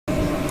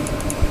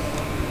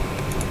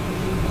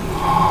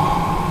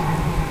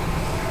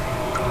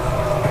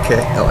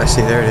Okay. Oh, I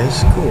see. There it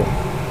is. Cool.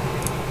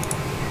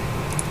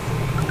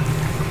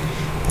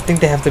 I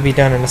think they have to be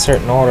done in a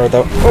certain order,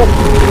 though. Oh,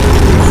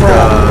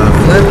 crap.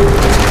 Flip.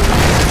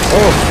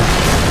 Oh.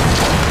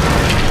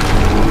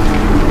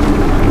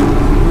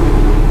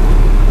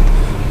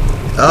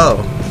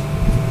 Oh.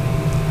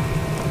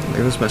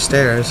 There goes my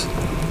stairs.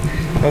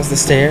 That was the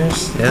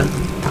stairs? Yeah.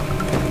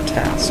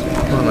 Fantastic.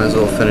 Well, I might as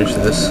well finish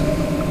this.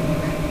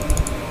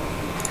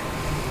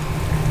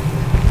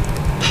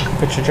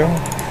 Put your jaw.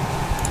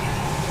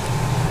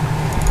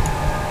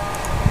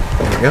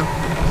 There we go.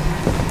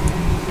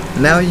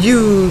 Now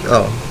you...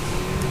 Oh.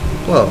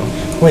 Whoa.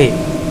 Wait.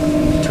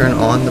 Turn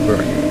on the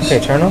burners. Okay,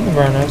 turn on the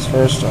burners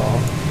first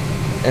off.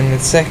 And then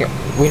second,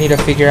 we need to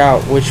figure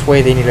out which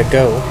way they need to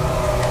go.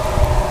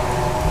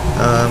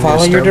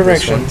 Follow your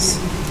directions.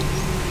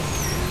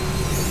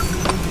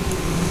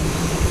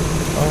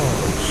 Oh,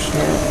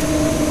 shit.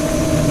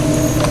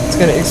 It's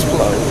gonna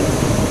explode.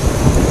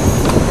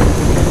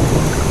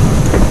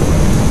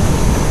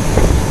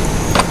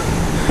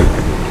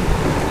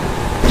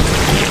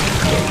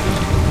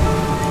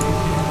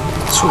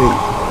 Sweet.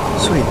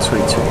 Sweet,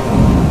 sweet, sweet.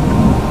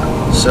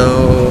 So,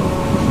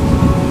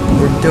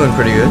 we're doing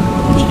pretty good. A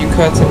few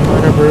cuts and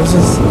minor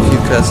bruises. A few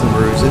cuts and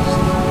bruises.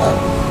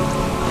 Oh.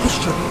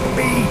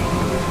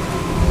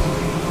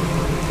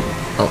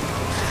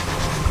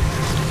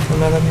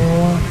 Another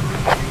more.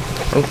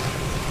 Oh.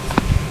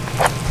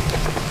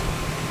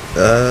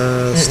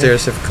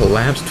 Stairs have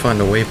collapsed. Find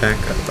a way back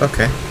up.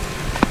 Okay.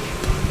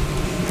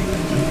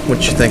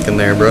 What you thinking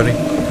there, Brody?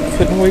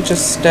 Couldn't we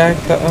just stack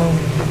the,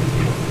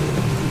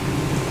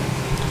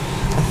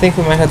 I think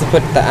we might have to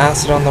put the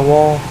acid on the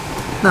wall.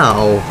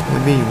 No,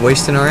 we'd be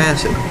wasting our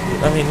acid.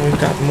 I mean, we've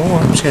got more.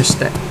 I'm just gonna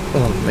stack.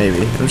 Well,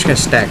 maybe. I'm just gonna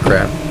stack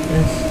crap.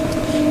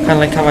 Kind of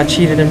like how I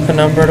cheated in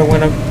Penumbra to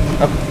win a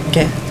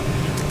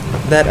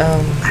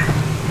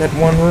that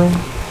one room.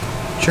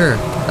 Sure.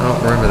 I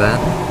don't remember that.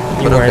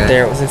 You weren't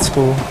there. It was at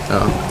school.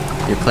 Oh,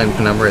 you're playing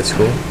Penumbra at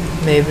school?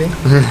 Maybe.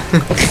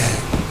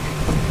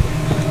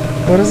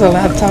 What is a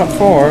laptop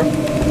for?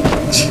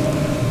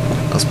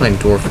 I was playing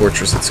Dwarf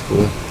Fortress at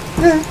school.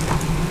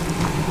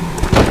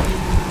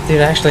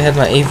 Dude, I actually had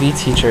my AV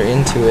teacher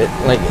into it.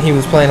 Like, he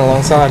was playing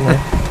alongside me.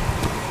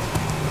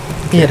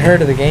 He had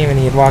heard of the game and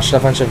he had watched a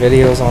bunch of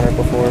videos on it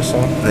before, so...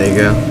 There you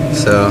go.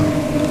 So,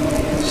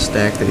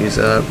 stack these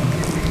up.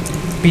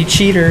 Be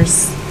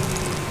cheaters.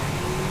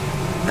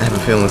 I have a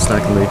feeling it's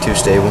not going to be too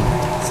stable.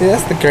 See,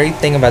 that's the great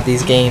thing about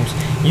these games.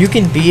 You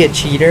can be a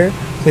cheater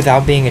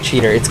without being a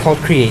cheater. It's called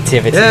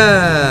creativity.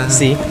 Yeah!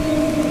 See?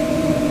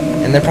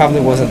 And that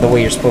probably wasn't the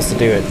way you're supposed to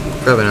do it.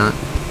 Probably not.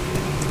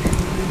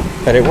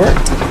 But it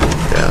worked.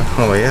 Yeah.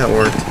 Oh, yeah, it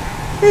worked.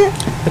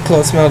 The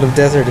close smell of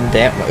desert and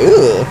damp.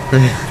 Ugh.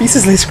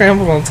 Pieces lay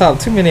scrambled on top.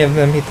 Too many of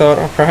them, he thought,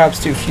 or perhaps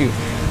too few.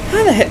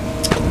 How the heck?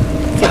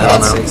 For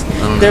God's sakes.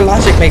 Their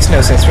logic makes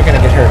no sense. We're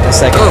gonna get hurt in a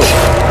second. Oh!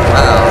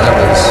 Wow, that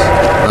was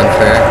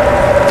unfair.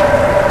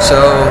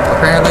 So,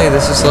 apparently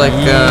this is like,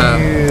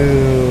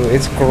 Ew,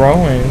 it's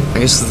growing. I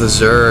guess the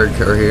Zerg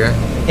are here.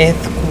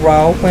 It's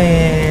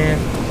growing.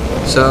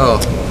 So,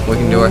 we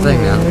can do our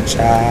thing now.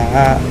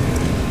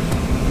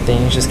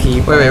 Things just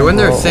keep. Wait, wasn't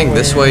there a thing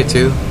this way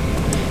too?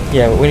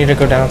 Yeah, but we need to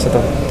go down to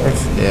the.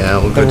 Yeah,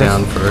 we'll go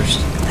down first.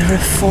 The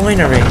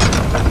refinery.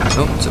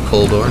 Oh, it's a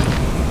coal door.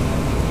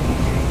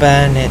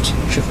 Burn it.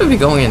 Should we be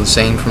going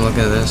insane from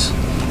looking at this?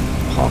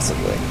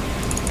 Possibly.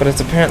 But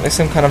it's apparently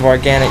some kind of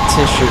organic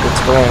tissue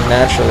that's growing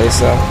naturally,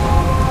 so.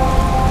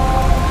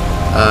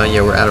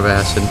 Yeah, we're out of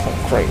acid.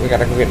 Oh, great, we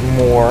gotta go get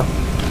more.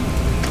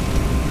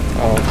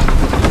 Oh.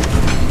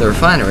 The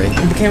refinery.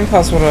 It became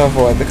impossible to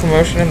avoid. The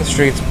commotion in the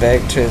streets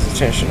begged his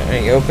attention,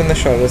 and he opened the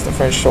shutters. The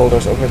French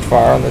soldiers opened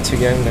fire on the two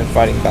young men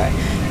fighting back.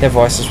 Their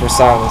voices were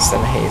silenced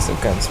in a haze of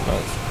gun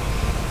smoke.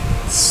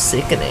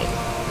 Sickening.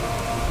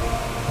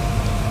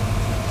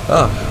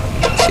 Oh,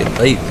 it's getting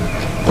late.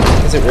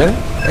 Is it really?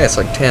 Yeah, it's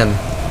like 10.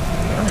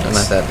 Nice. I'm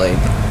not that late.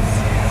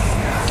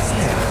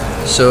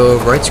 So,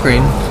 right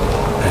screen.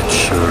 It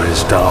sure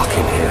is dark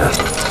in here.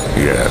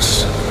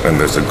 Yes, and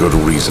there's a good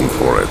reason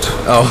for it.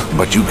 Oh.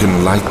 But you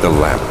can light the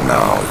lamp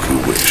now if you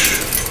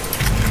wish.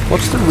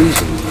 What's the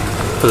reason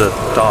for the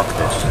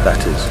darkness,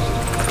 that is?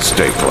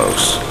 Stay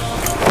close.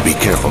 Be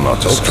careful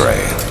not to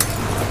stray.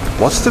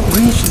 What's the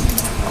reason?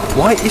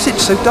 Why is it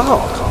so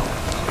dark?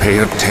 Pay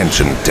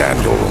attention,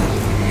 Daniel.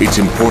 It's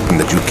important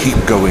that you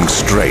keep going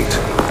straight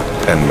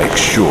and make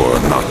sure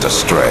not to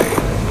stray.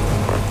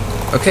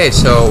 Okay,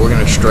 so we're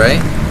gonna stray.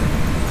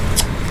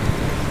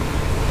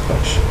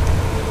 Push.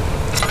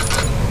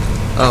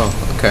 Oh,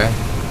 okay.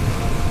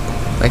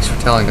 Thanks for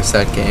telling us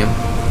that game.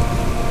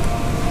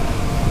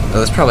 Oh,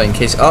 that's probably in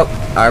case... Oh,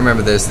 I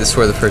remember this. This is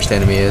where the first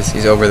enemy is.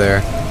 He's over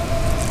there.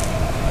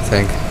 I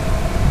think.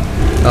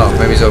 Oh,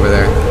 maybe he's over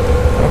there.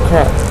 Oh,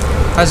 crap.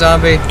 Hi,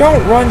 zombie.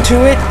 Don't run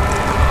to it!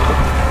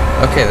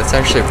 Okay, that's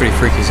actually a pretty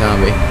freaky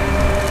zombie.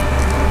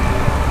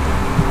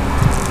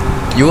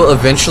 You will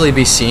eventually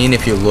be seen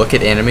if you look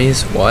at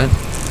enemies. What?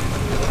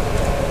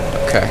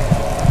 Okay.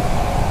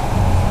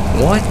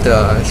 What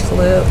the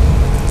flip?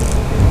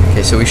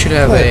 Okay, so we should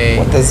have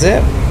What the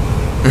zip?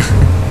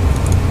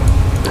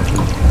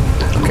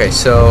 Okay,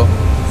 so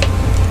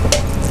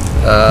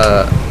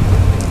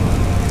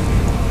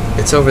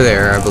it's over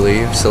there, I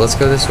believe. So let's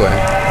go this way.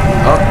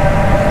 Oh,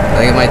 I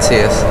think it might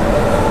see us.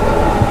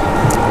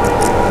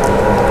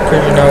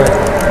 Could you know it?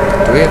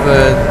 Do we have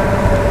a?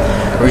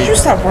 Would you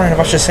stop worrying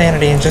about your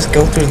sanity and just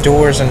go through the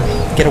doors and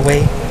get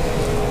away?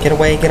 Get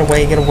away, get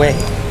away, get away.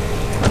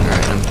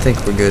 Alright, I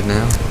think we're good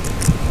now.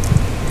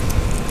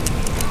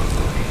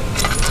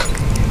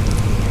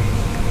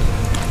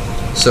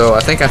 So, I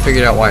think I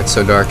figured out why it's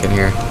so dark in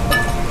here.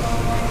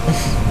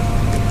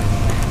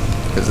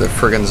 Because the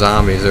friggin'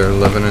 zombies are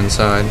living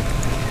inside.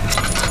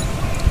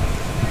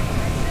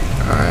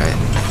 Alright,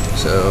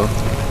 so...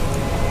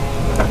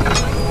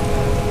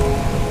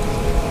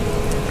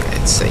 Alright,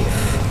 it's safe.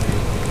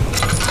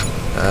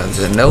 There's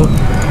a note.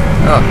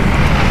 Oh.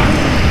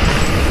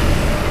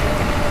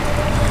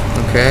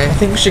 Okay. I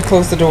think we should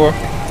close the door.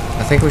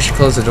 I think we should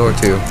close the door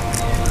too.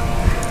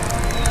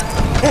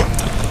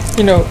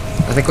 You know...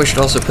 I think we should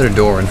also put a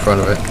door in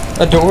front of it.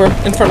 A door?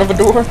 In front of a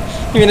door?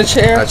 You mean a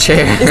chair? A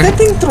chair. Is that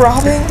thing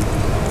throbbing?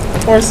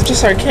 Or is it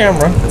just our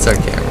camera? It's our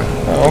camera.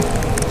 Oh.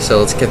 So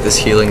let's get this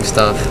healing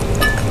stuff.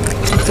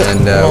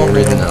 And we'll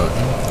read the note.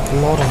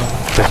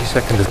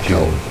 22nd of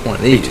June, one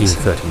of these.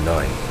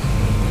 1839.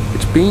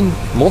 It's been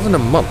more than a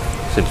month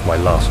since my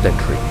last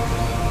entry.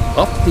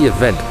 After the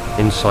event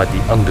inside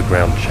the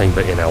underground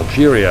chamber in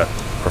Algeria,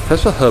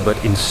 Professor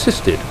Herbert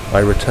insisted I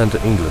return to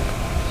England.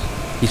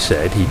 He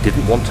said he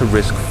didn't want to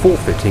risk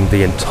forfeiting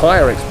the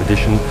entire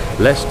expedition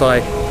lest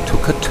I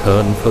took a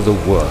turn for the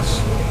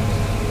worse.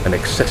 An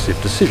excessive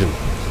decision,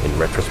 in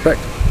retrospect.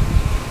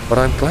 But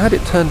I'm glad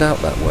it turned out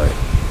that way.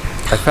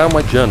 I found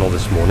my journal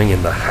this morning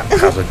in the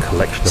haphazard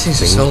collection of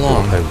things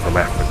brought home from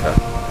Africa.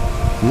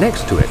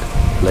 Next to it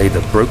lay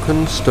the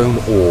broken stone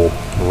orb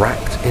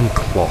wrapped in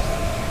cloth.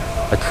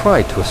 I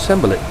tried to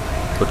assemble it,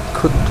 but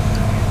couldn't.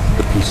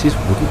 The pieces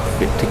wouldn't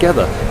fit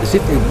together, as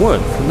if they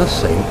weren't from the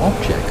same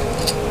object.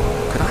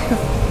 Could I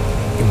have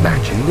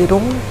imagined it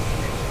all?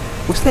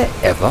 Was there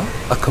ever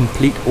a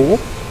complete orb?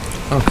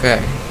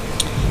 Okay.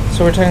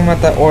 So we're talking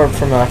about that orb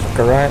from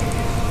Africa, right?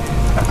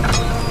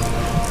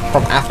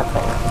 From Africa.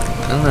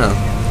 I don't know.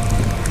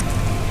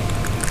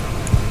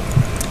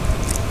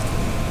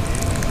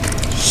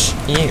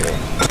 Ew.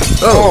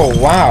 Oh, Oh,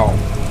 wow.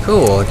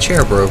 cool. A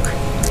chair broke.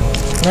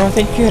 No, I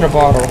think you hit a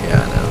bottle.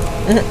 Yeah,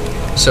 I know.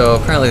 So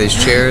apparently these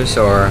chairs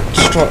are...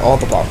 Destroy all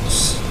the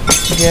bottles.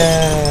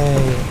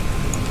 Yay.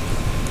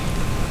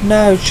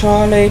 No,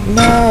 Charlie,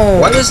 no.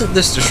 Why doesn't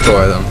this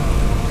destroy them?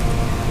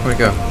 Where'd it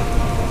go?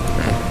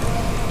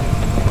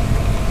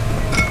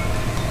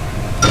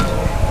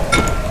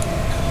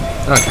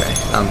 Okay,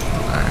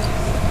 alright.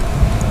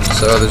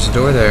 So there's a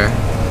door there.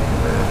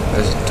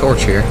 There's a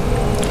torch here.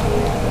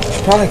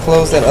 Should probably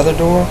close that other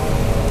door.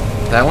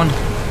 That one?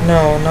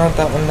 No, not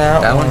that one,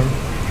 that one.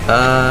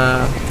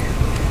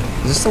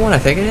 Is this the one I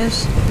think it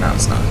is? No,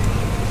 it's not.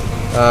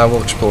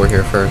 We'll explore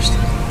here first.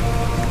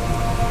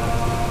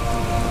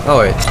 Oh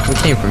wait, we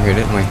came from here,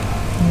 didn't we?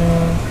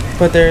 No,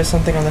 but there is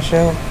something on the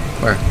shelf.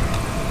 Where?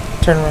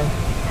 Turn around.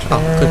 Oh,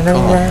 good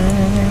call.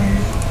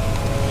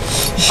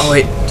 Oh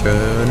wait.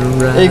 Turn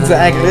around.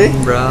 Exactly.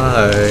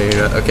 Right.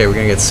 Okay, we're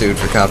gonna get sued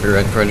for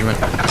copyright infringement.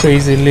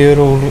 Crazy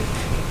little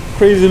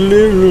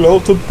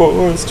altar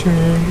boys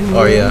turn.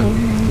 Oh yeah.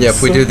 Yeah,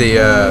 if we do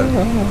the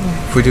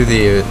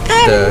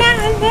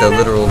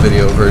literal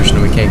video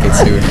version, we can't get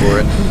sued for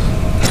it.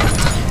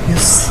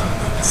 Yes.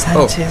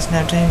 Sanity is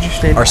now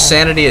dangerously. Our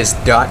sanity is ...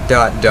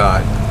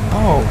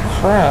 Oh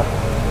crap.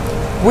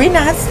 We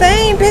not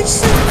sane,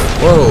 bitch.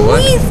 Whoa,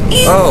 what?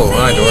 Oh,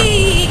 hi, door.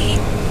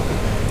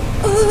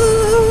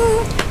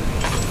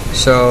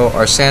 So,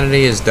 our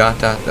sanity is ... I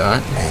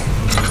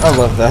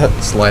love that.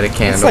 Let's light a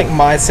candle. It's like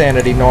my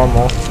sanity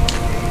normal.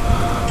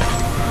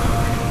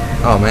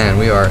 Oh man,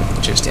 we are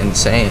just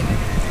insane.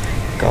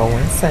 Go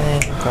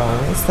insane, go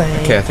insane.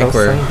 Okay, I think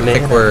we're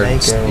even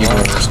worse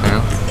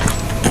now.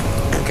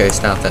 Okay,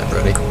 stop that,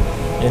 Brody.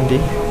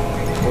 Indeed.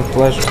 With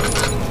pleasure.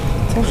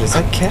 Told you, it's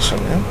like Kesha,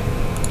 man.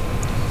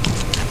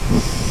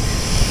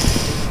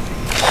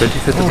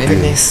 25th of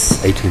June,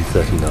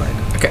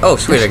 1839. Okay, oh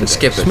sweet, I can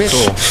skip it.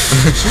 Cool.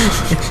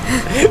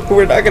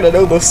 We're not gonna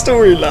know the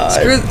storyline.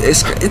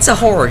 It's a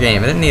horror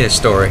game, it didn't need a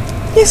story.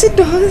 Yes, it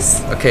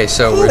does. Okay,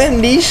 so Call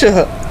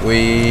Amnesia.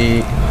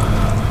 Okay,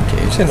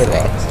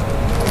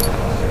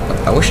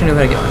 I wish I knew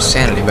how to get my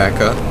sanity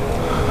back up.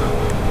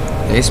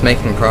 At least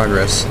making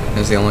progress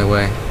is the only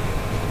way.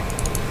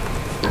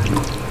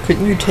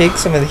 Couldn't you take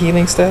some of the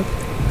healing stuff?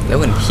 That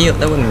wouldn't heal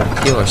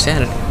our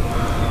sanity.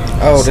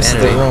 Oh, this is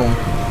the room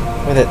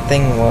where that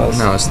thing was.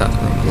 No, it's not the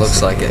room. It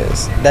looks like it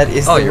is. That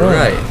is the room. Oh, you're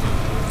right.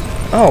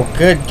 Oh,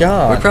 good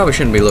God. We probably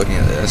shouldn't be looking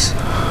at this.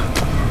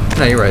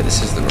 No, you're right.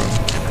 This is the room.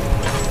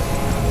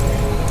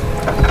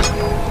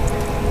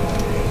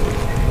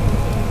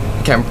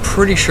 Okay, I'm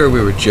pretty sure we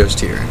were just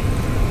here.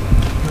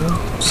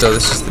 So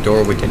this is the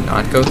door we did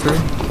not go through?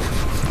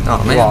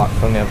 Oh man. Locked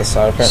from the other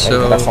side. Apparently,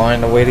 So, gotta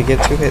find a way to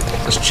get to it.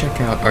 Let's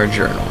check out our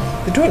journal.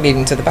 The door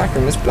leading to the back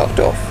room is blocked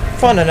off.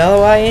 found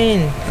another way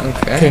in.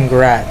 Okay.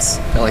 Congrats.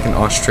 Got like an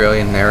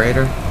Australian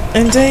narrator.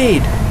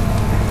 Indeed.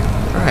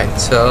 Alright,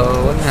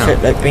 so what now?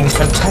 Felt like being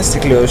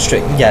fantastically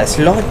Australian. Yes,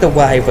 like the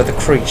way where the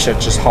creature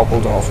just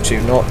hobbled off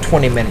to not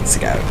 20 minutes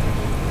ago.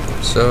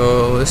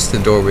 So this is the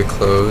door we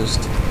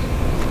closed. There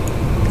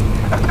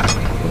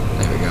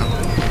we go.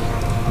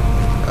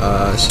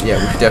 So yeah,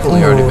 we've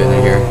definitely already been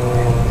in here.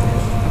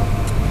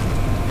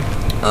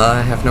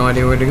 I have no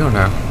idea where to go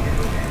now.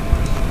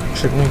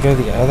 Shouldn't we go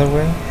the other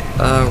way?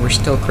 We're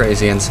still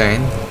crazy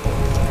insane.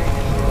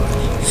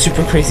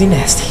 Super crazy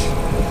nasty.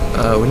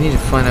 We need to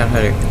find out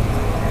how to...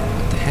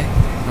 What the heck?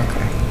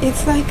 Okay.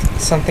 It's like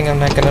something I'm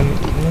not gonna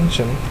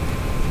mention.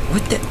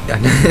 What the...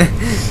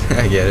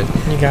 I get it.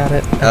 You got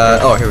it.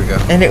 Oh, here we go.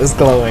 And it was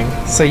glowing,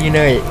 so you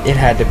know it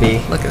had to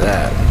be. Look at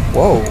that.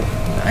 Whoa,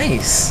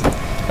 nice.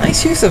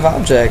 Nice use of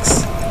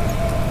objects.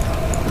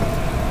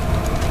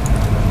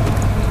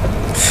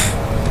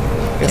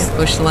 Can't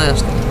push the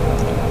last one.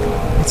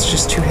 It's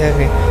just too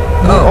heavy.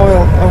 Oh. No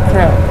oil. Oh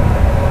crap.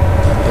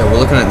 Yeah, we're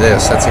looking at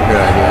this. That's a good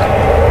idea.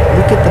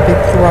 Look at the big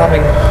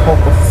throbbing hulk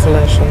of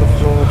flesh on the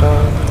floor,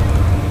 dog.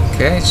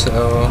 Okay,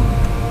 so...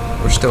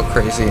 We're still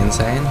crazy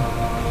insane.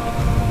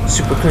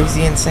 Super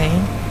crazy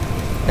insane.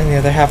 And the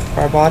other half of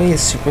our body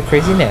is super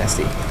crazy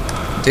nasty.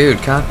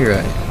 Dude,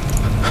 copyright.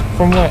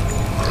 From what?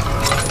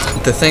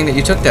 The thing that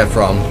you took that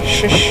from.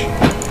 Shush.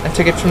 I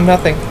took it from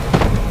nothing.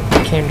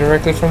 It came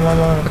directly from my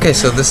mind. Okay,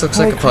 so this looks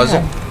like a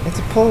puzzle. Crap. It's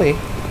a pulley.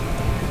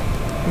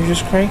 You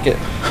just crank it.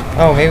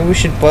 Oh, maybe we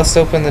should bust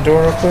open the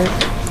door real quick?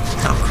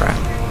 Oh crap.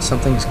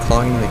 Something's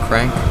clogging the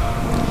crank.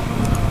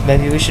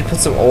 Maybe we should put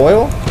some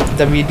oil?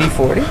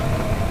 WD-40?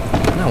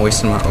 I'm not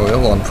wasting my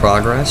oil on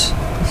progress.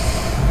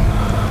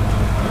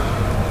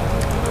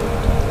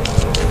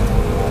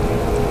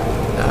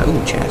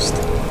 Ooh, chest.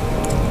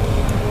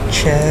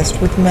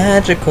 Chest with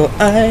magical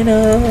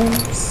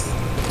items.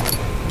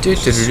 Do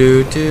do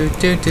do do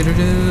do do do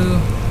do.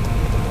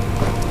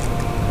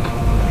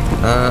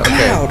 Okay.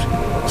 Cloud!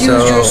 Use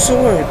So, your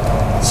sword!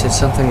 it said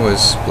something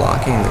was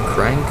blocking the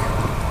crank.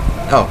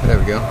 Oh, there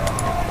we go.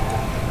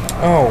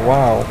 Oh,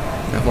 wow.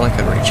 If only I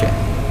could reach it.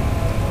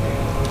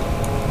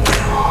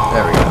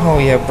 There we go. Oh,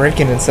 yeah, break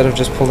it instead of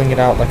just pulling it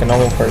out like a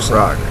normal person.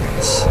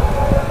 Progress.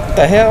 What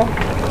the hell?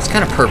 It's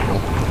kind of purple.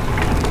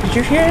 Did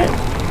you hear it?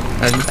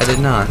 I did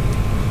not.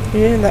 You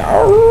hear that?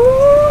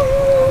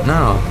 Oh,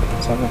 No.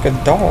 sounds like a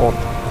dog.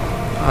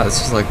 Oh,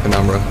 this is like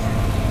Penumbra.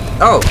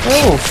 Oh!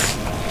 Oh!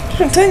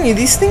 I'm telling you,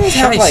 these things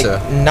have like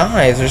Scheisse.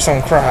 knives or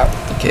some crap.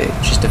 Okay,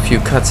 just a few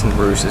cuts and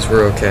bruises.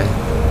 We're okay.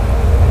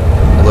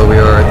 Although we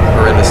are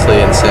horrendously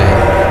insane.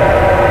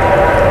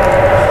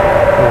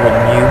 Or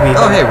wouldn't you be?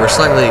 Oh, hey, we're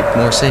slightly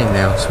more sane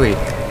now. Sweet.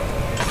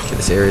 Okay,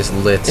 this area's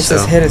lit, It so...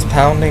 says head is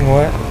pounding,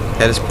 what?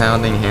 Head is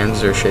pounding,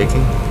 hands are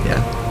shaking.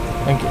 Yeah.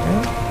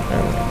 Again?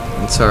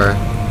 It's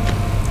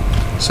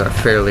our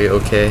fairly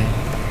okay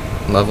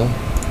level.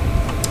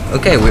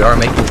 Okay, we are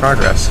making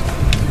progress. He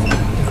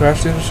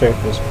crashed through the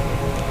surface.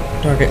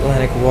 Dark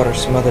Atlantic water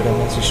smothered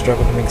him as he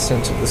struggled to make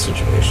sense of the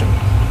situation.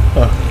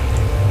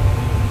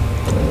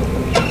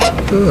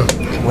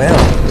 Well.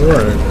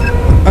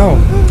 Oh.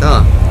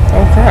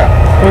 Oh crap.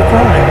 We're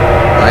crying.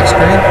 Black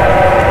screen?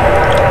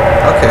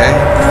 Okay.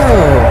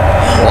 Oh.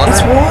 Water?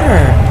 It's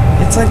water.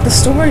 It's like the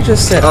story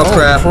just said. Oh,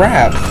 crap.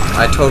 Crap.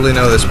 I totally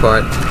know this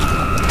part.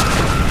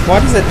 Why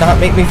does it not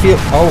make me feel...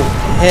 Oh,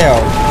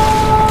 hell.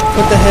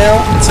 What the hell?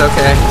 It's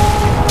okay.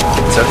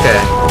 It's okay.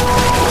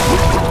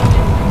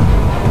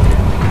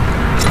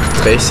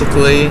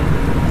 Basically,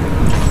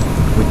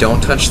 we don't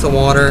touch the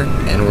water,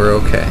 and we're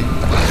okay.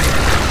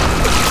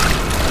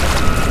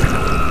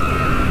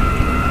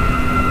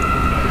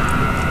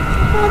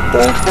 What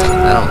the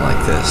hell? I don't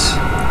like this.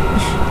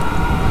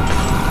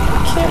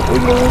 Can't we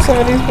move some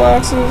of these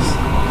boxes?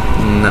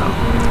 No.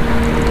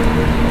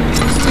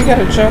 So we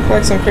gotta jump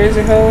like some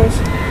crazy hoes?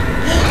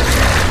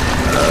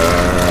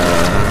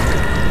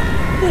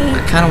 I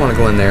kind of want to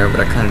go in there, but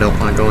I kind of don't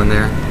want to go in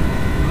there.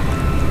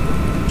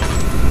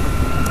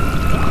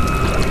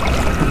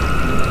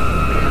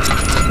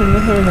 I'm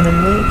never gonna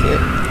make it.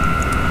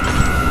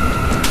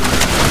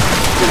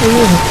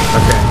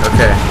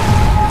 Okay.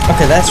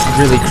 Okay, that's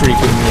really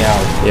creeping me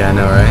out. Yeah, I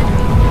know, right?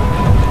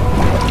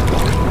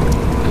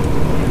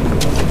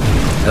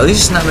 At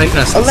least it's not making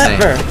us A insane.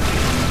 lever!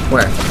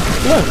 Where?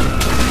 Look!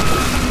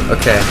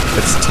 Okay,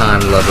 it's a time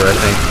lever, I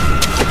think.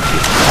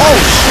 Oh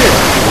shit!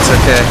 It's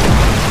okay.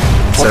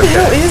 It's What the okay.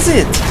 hell is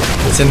it?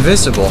 It's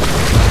invisible,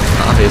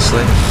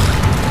 obviously.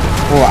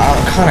 Well, I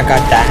kinda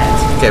got that.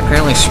 Okay,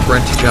 apparently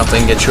sprint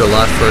jumping gets you a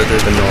lot further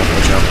than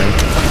normal jumping.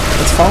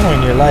 It's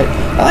following your light.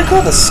 I like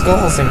all the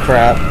skulls and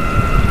crap.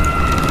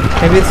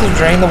 Maybe this will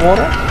drain the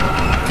water?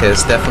 Okay,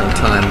 it's definitely a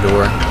time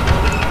door.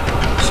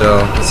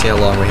 So, let's see how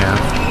long we have.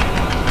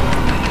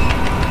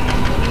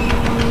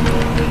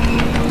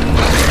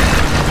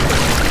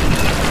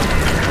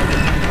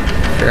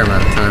 Fair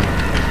amount of time.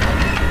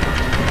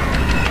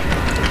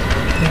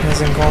 It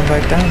hasn't gone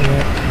back down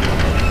yet.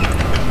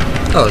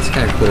 Oh, it's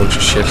kind of cool to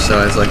shift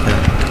sides like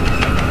that.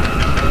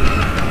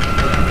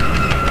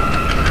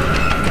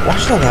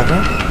 Watch the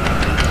lever.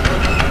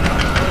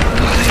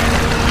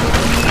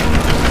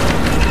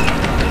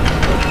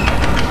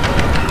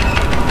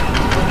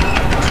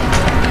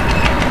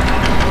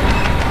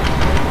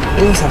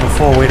 always have a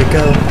 4 way to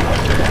go.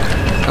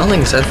 I don't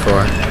think it's that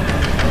far.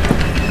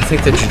 I think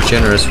they're just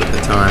generous with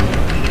the time.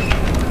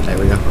 There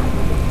we go.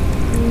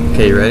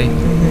 Okay, you ready?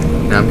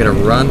 Now I'm gonna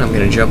run, I'm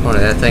gonna jump onto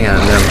that thing, and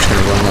then I'm just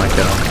gonna run like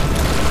that.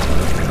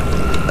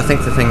 I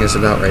think the thing is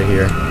about right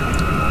here.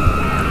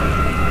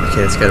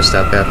 Okay, it's gotta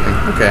stop happening.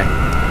 Okay.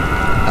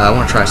 I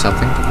wanna try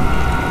something.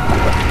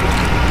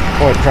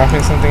 What,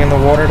 dropping something in the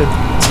water to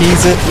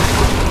tease it?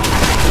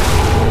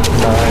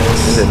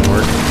 Nice. It didn't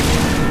work.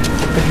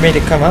 It made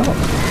it come out.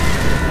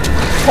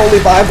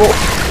 Holy Bible!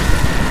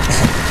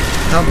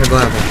 Help me,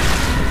 Bible.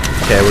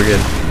 Okay, we're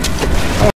good.